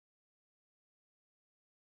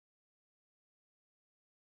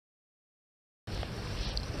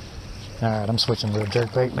Alright, I'm switching to a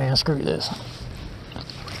jerkbait, man. Screw this.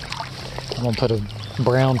 I'm gonna put a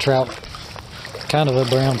brown trout, kind of a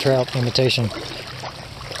brown trout imitation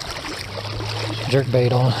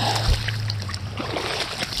jerkbait on.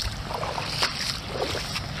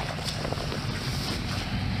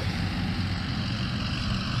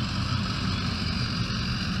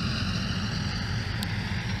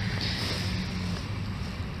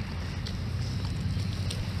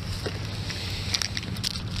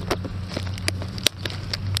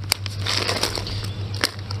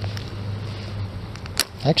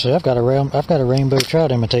 Actually, I've got a rainbow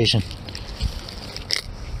trout imitation.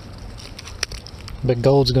 But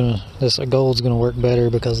this gold's gonna work better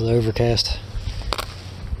because of the overcast.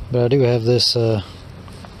 But I do have this.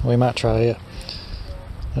 We might try it.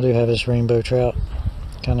 I do have this rainbow trout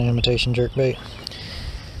kind of imitation jerkbait.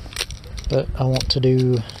 But I want to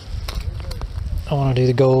do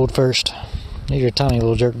the gold first. These are tiny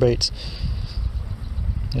little jerkbaits.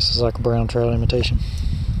 This is like a brown trout imitation.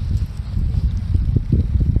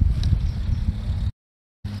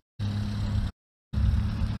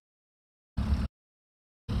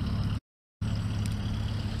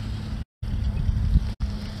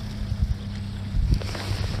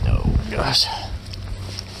 Gosh.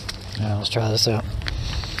 Now let's try this out.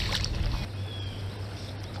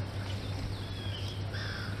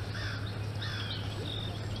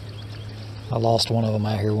 I lost one of them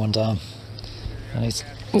out here one time. And he's,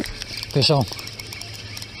 ooh, fish on.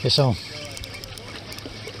 Fish on.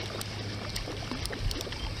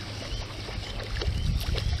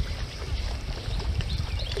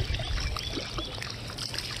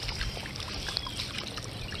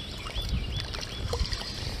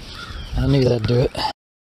 I knew that'd do it.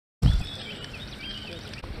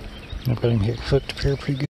 I've got him here hooked up here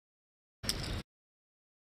pretty good.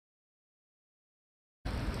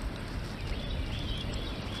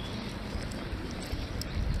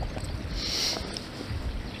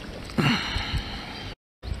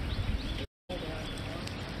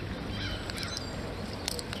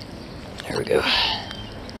 There we go.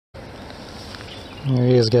 There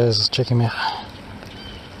he is, guys. Let's check him out.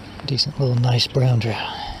 Decent little nice brown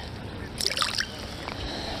trout.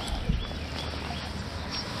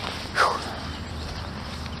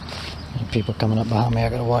 People coming up behind me, I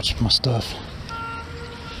gotta watch my stuff.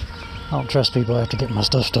 I don't trust people after getting my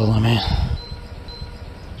stuff stolen, man.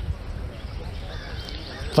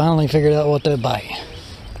 Finally figured out what that bite.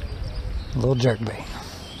 A little jerkbait.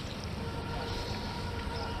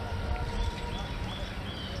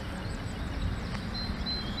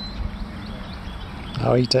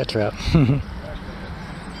 I'll eat that trout.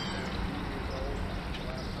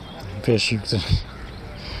 Fish,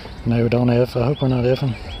 no, don't F. I hope we're not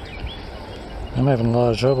F'ing. I'm having a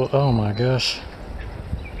lot of trouble. Oh my gosh.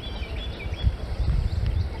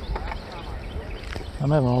 I'm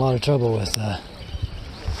having a lot of trouble with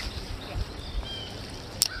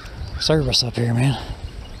service up here, man.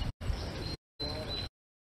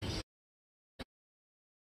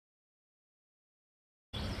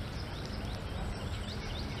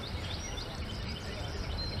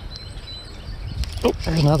 Oh,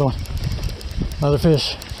 there's another one. Another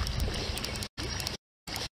fish.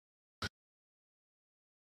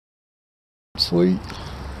 Sweet.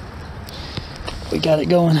 We got it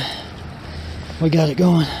going. We got it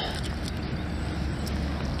going.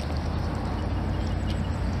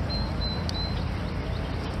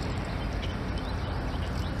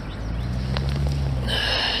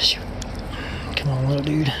 Shoot. Come on, little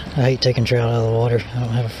dude. I hate taking trout out of the water. I don't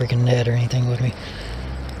have a freaking net or anything with me.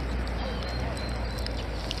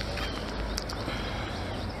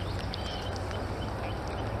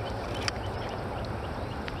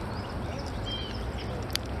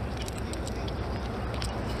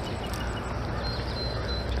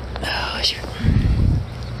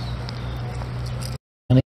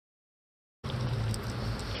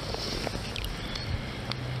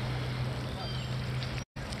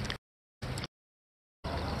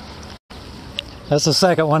 That's the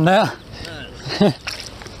second one now.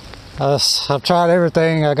 I've tried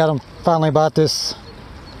everything. I got them, finally bought this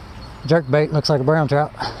jerkbait. Looks like a brown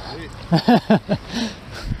trout.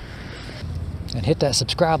 And hit that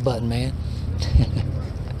subscribe button, man.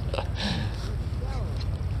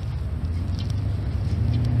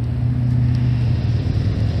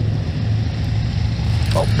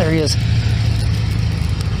 Oh, there he is.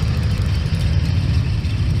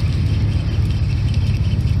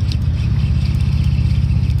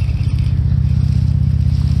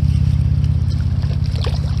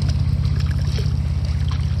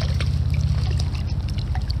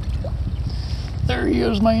 There he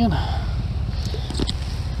is, man.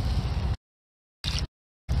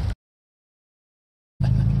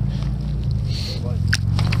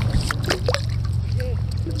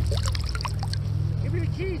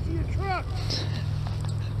 your truck.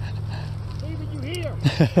 Leaving you here.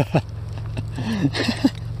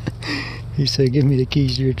 He said, give me the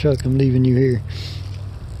keys to your truck, I'm leaving you here.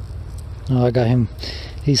 Oh, I got him.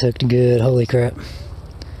 He's hooked good. Holy crap.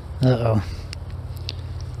 Uh-oh.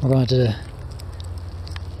 We're going to...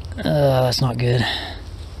 that's not good.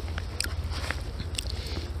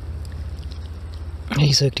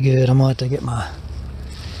 He's hooked good. I'm going to have to get my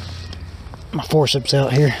forceps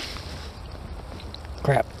out here.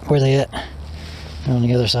 Crap. Where they at? They're on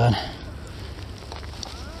the other side.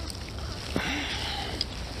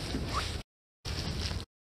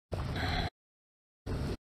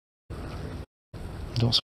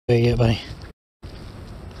 Don't sway yet, buddy.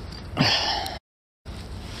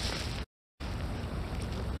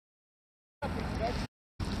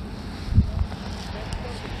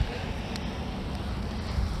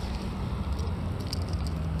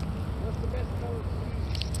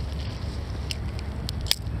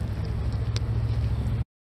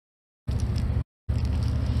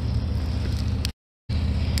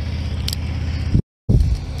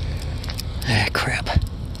 Ah, crap.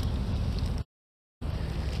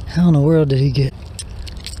 How in the world did he get?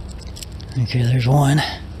 Okay, there's one.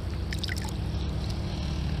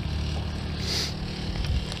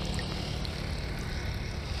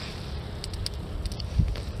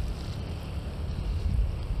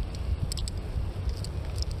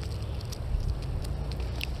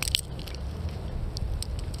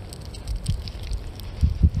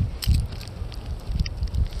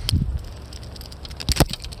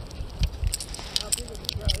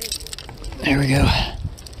 There we go.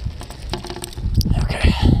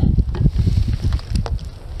 Okay.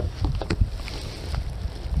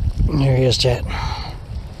 There he is, chat.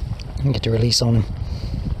 Get the release on him.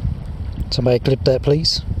 Somebody clip that,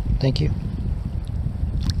 please. Thank you.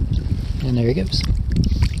 And there he goes.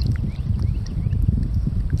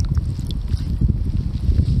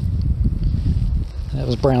 That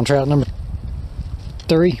was brown trout number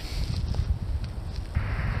 3.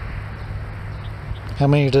 How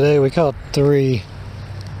many today? We caught 3.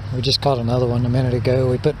 We just caught another one a minute ago.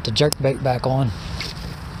 We put the jerkbait back on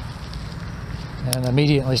and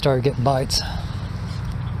immediately started getting bites.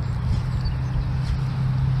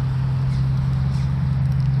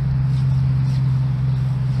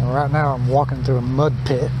 And right now I'm walking through a mud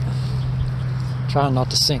pit, trying not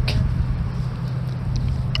to sink.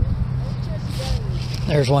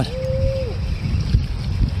 There's one.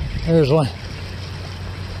 There's one.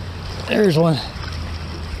 There's one.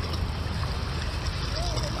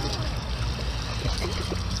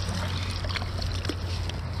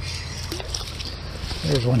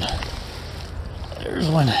 There's one. There's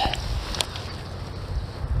one.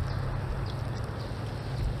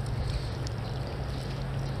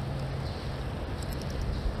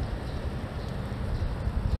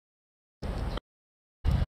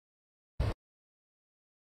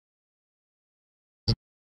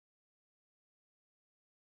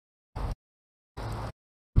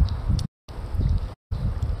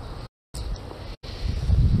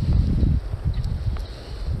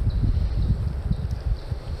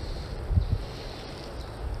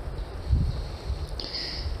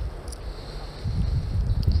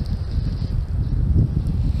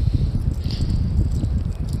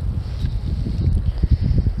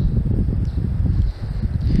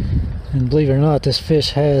 And believe it or not, this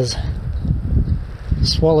fish has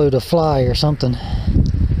swallowed a fly or something.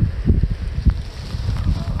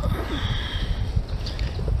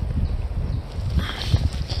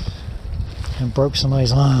 And broke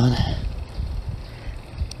somebody's line.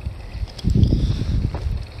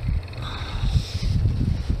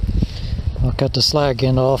 I'll cut the slag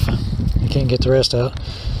end off. You can't get the rest out.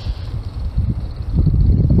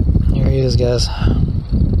 There he is, guys.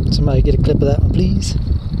 Somebody get a clip of that one, please.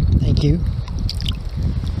 Thank you.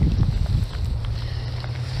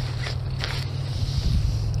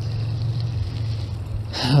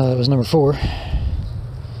 That was number 4.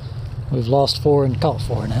 We've lost 4 and caught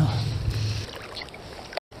 4 now.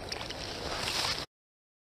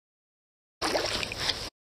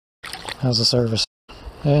 How's the service?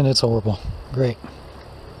 And it's horrible. Great.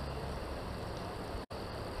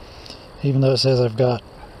 Even though it says I've got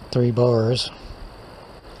 3 bars,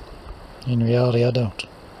 in reality I don't.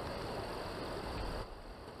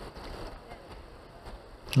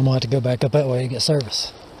 I'm gonna have to go back up that way to get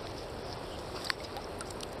service.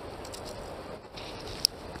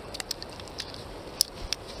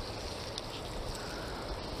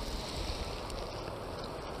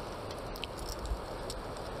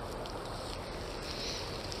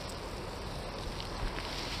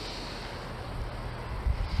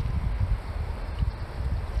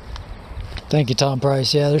 Thank you, Tom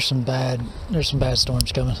Price. Yeah, there's some bad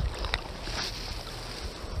storms coming.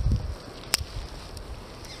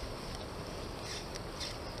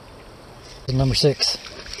 Number 6.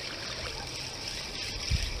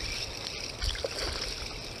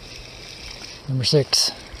 Number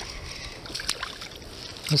 6.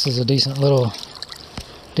 This is a decent little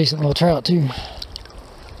trout too.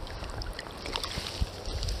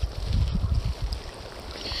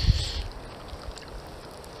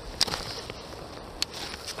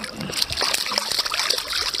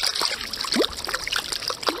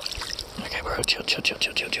 Okay, bro, chill.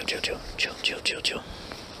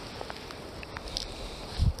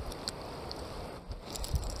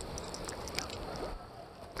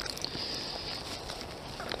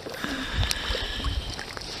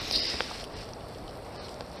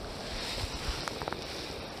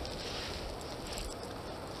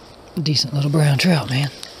 Decent little brown trout, man.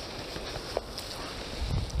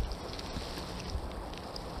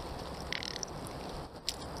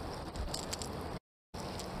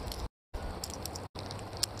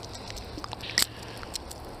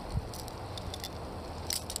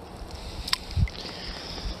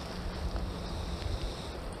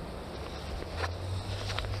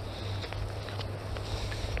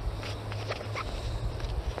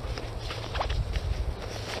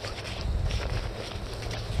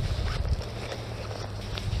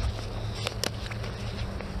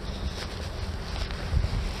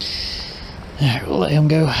 Alright, we'll let him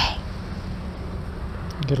go.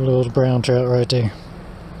 Get a little brown trout right there.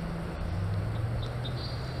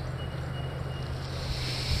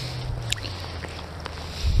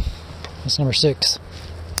 That's number 6.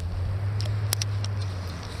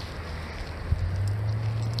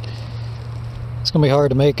 It's gonna be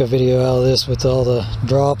hard to make a video out of this with all the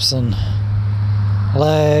drops and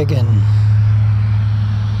lag and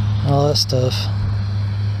all that stuff.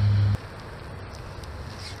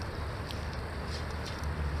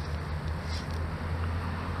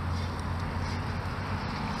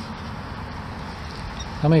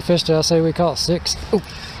 How many fish did I say we caught? 6? Oh!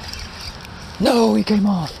 No, he came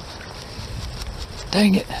off.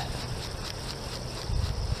 Dang it.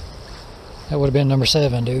 That would have been number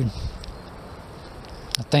 7, dude.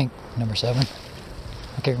 I think number 7.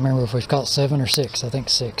 I can't remember if we've caught 7 or 6. I think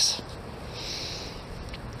 6.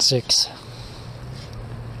 6.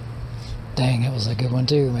 Dang, that was a good one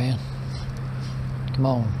too, man. Come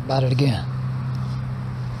on, bite it again.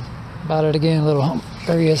 Bite it again, little hump.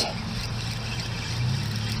 There he is.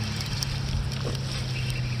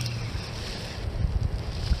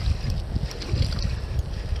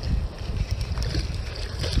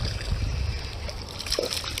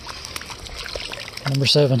 Number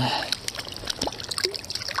 7.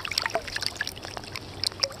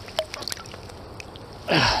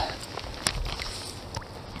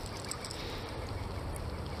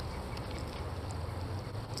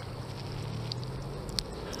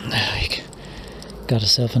 He got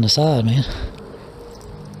himself in the side, man.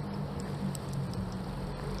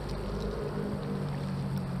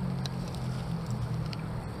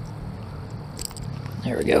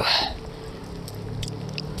 There we go.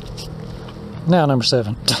 Now number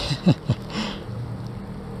 7.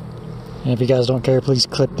 And if you guys don't care, please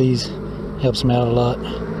clip these. Helps me out a lot.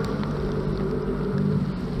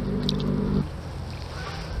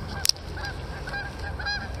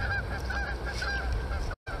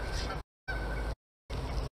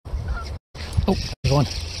 Oh, there's one.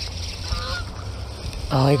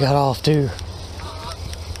 Oh, he got off too.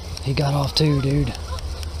 He got off too, dude.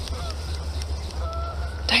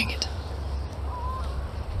 Dang it.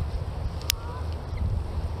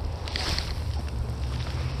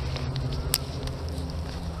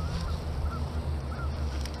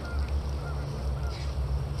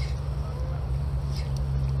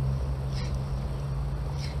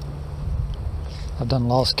 I've done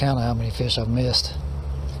lost count of how many fish I've missed.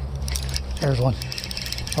 There's one.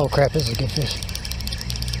 Oh crap, this is a good fish.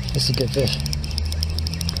 This is a good fish.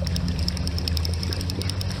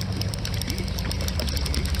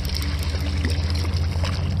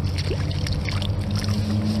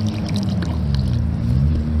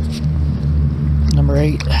 Number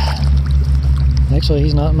 8. Actually,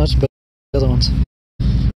 he's not much better than the other ones.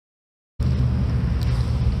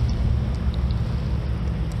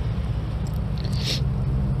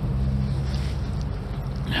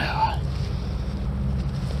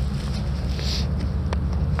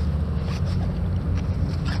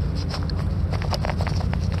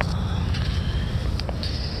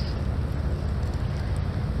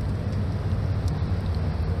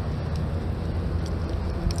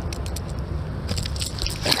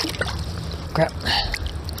 Crap.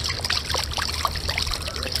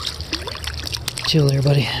 Chill there,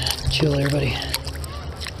 buddy. Chill there, buddy.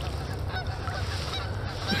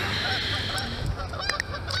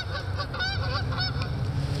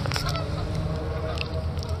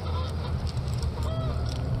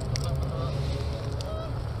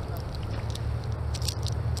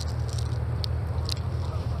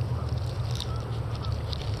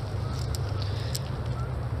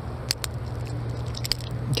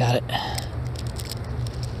 Got it.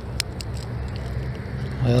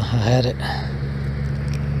 Well, I had it.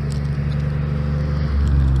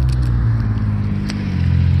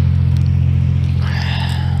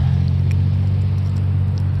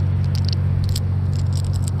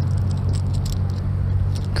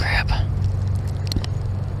 Crap.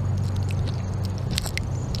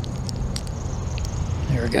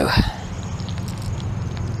 There we go.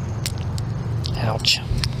 Ouch.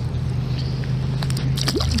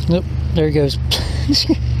 Nope, there he goes. I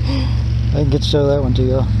didn't get to show that one to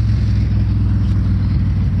y'all.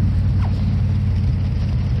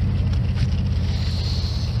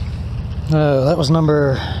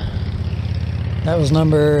 That was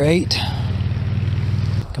number 8.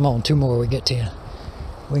 Come on, 2 more, we get 10.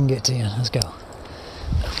 We can get 10, let's go.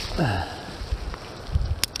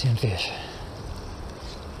 10 fish.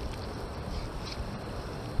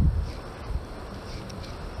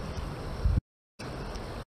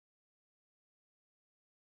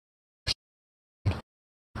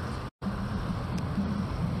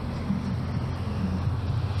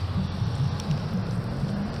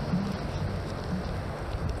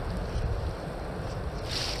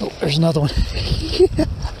 Oh, there's another one.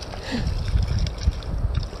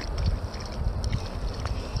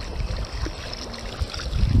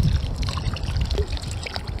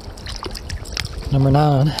 Number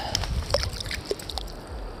 9.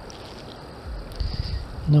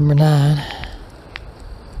 Number 9.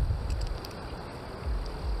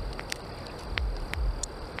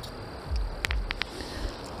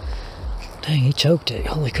 Dang, he choked it.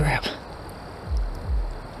 Holy crap.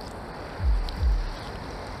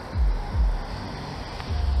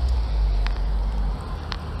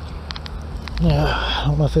 I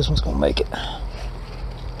don't know if this one's gonna make it.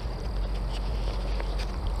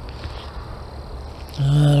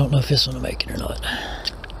 I don't know if this one will make it or not.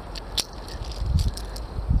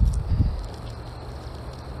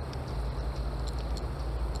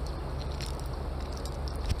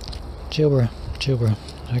 Chill, bro. Chill, bro.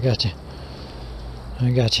 I got you.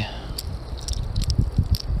 I got you.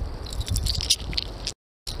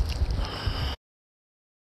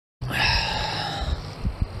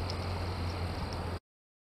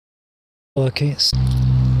 Oh, I can't.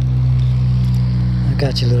 I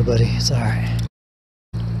got you, little buddy. It's alright.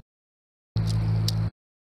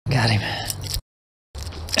 Got him.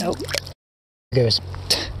 Oh. There goes.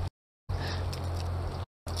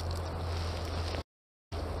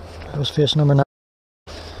 That was fish number 9.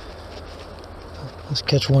 Let's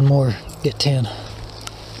catch one more. Get 10.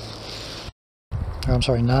 Or, I'm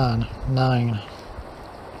sorry, 9. 9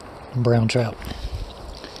 brown trout.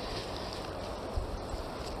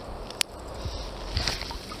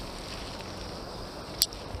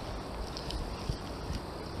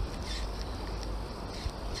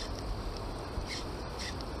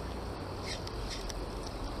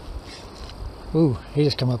 Ooh, he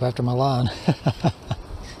just come up after my line.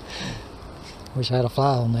 Wish I had a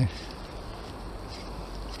fly on there.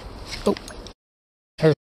 Oh.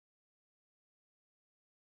 Her.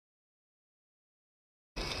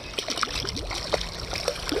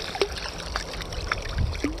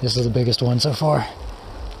 This is the biggest one so far.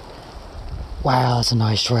 Wow, that's a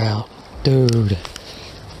nice trout. Dude.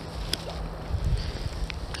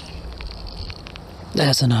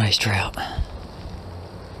 That's a nice trout.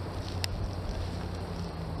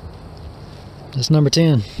 That's number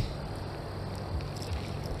 10.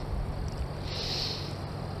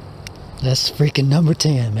 That's freaking number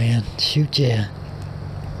 10, man. Shoot, yeah.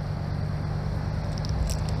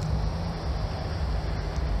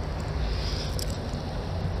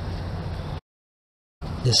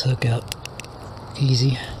 This hook up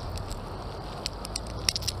easy.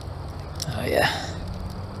 Oh, yeah.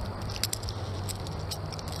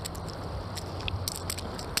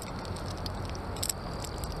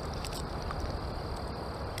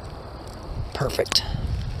 Perfect.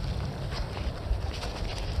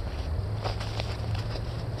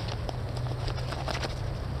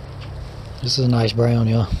 This is a nice brown,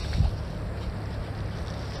 y'all.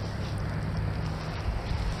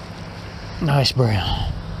 Nice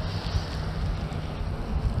brown.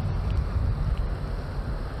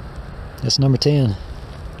 That's number 10.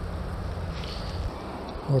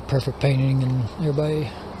 Or perfect painting and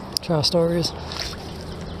everybody TriStar is.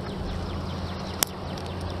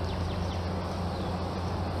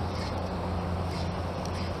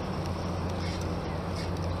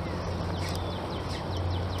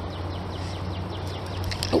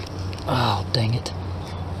 Dang it.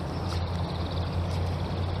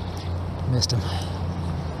 Missed him.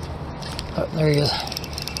 Oh, there he is.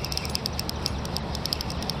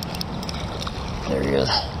 There he is.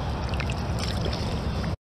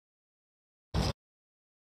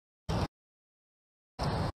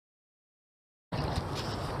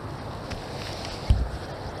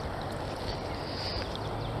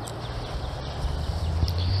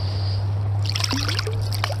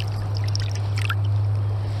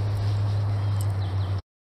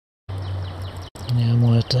 Yeah, I'm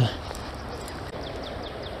gonna have to.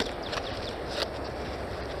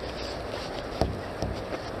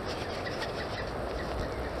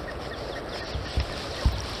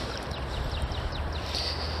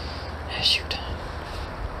 Shoot.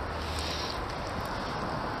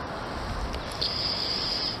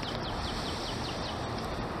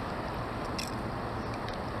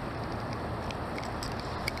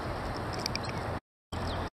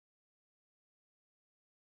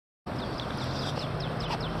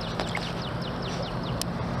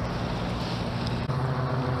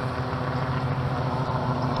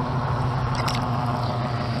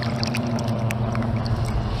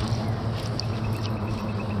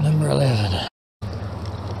 Number 11.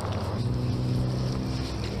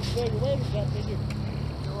 So your waders up, did you?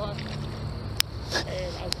 Joran.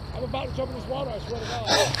 And I'm about to jump in this water, I swear to God.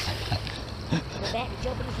 I'm about to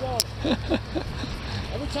jump in this water.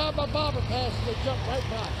 Every time my bobber passes, they jump right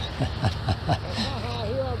by. That's not how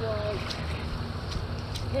here I was.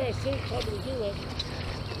 Here I see something to do it.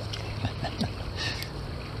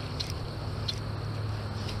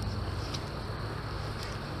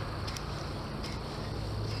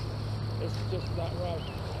 This is just not right.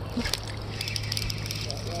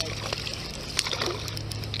 Not right.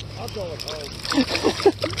 I'm going home.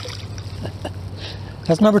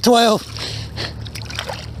 That's number 12.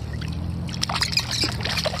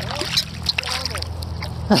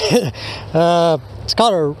 It's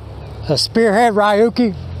called a Spearhead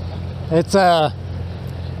Ryuki. It's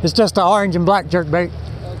just an orange and black jerkbait.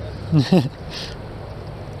 Okay.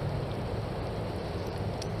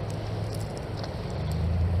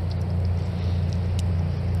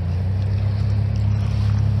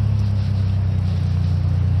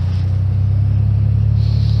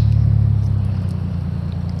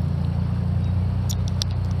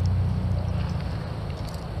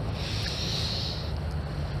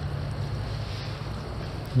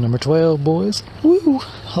 Number 12, boys. Woo!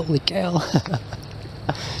 Holy cow.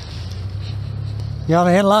 You on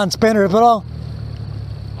a inline spinner at all?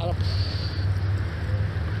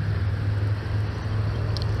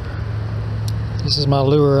 This is my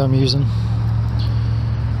lure I'm using.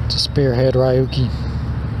 It's a Spearhead Ryuki.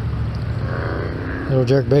 Little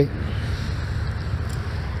jerkbait.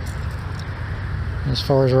 As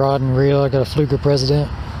far as rod and reel, I got a Fluker President.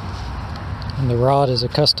 And the rod is a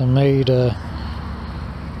custom made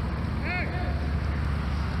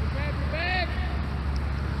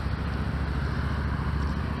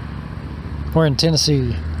we're in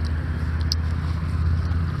Tennessee.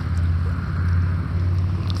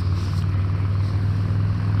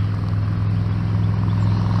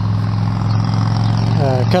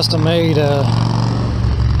 Custom made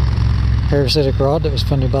parasitic rod that was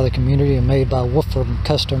funded by the community and made by Wolford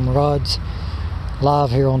Custom Rods,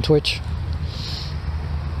 live here on Twitch.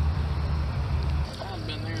 I haven't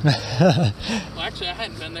been there. Well, actually, I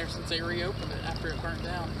hadn't been there since they reopened it after it burnt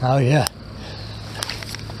down. Oh yeah.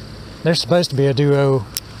 They're supposed to be a duo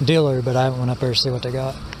dealer, but I haven't went up there to see what they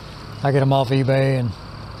got. I get them off eBay, and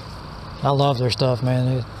I love their stuff,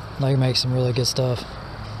 man. They make some really good stuff.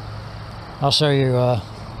 I'll show you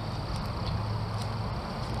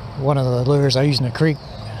one of the lures I use in the creek.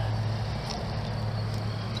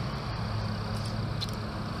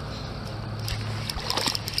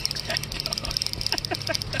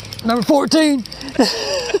 Number 14.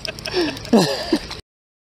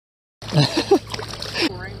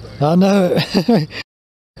 I know it.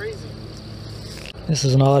 Crazy. This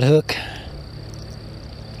is an odd hook.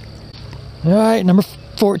 All right, number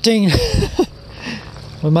 14.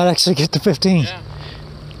 We might actually get to 15. Yeah.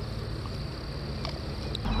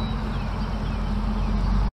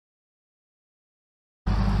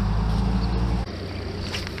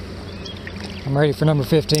 I'm ready for number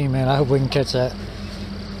 15, man. I hope we can catch that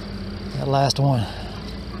last one.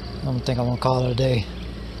 I don't think I'm gonna call it a day.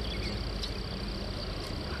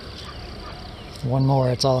 One more,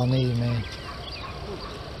 that's all I need, man.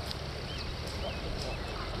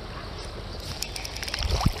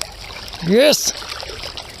 Yes!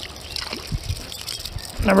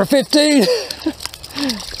 Number 15!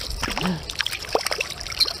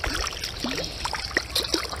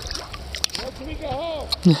 Where can we go home?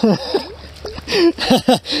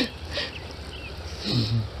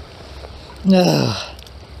 No.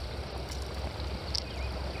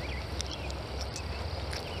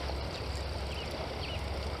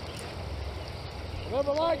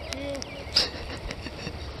 Never liked you.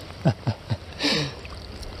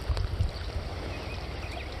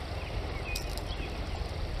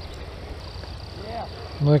 Yeah.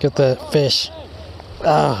 Look at that fish.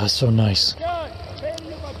 Ah, that's so nice.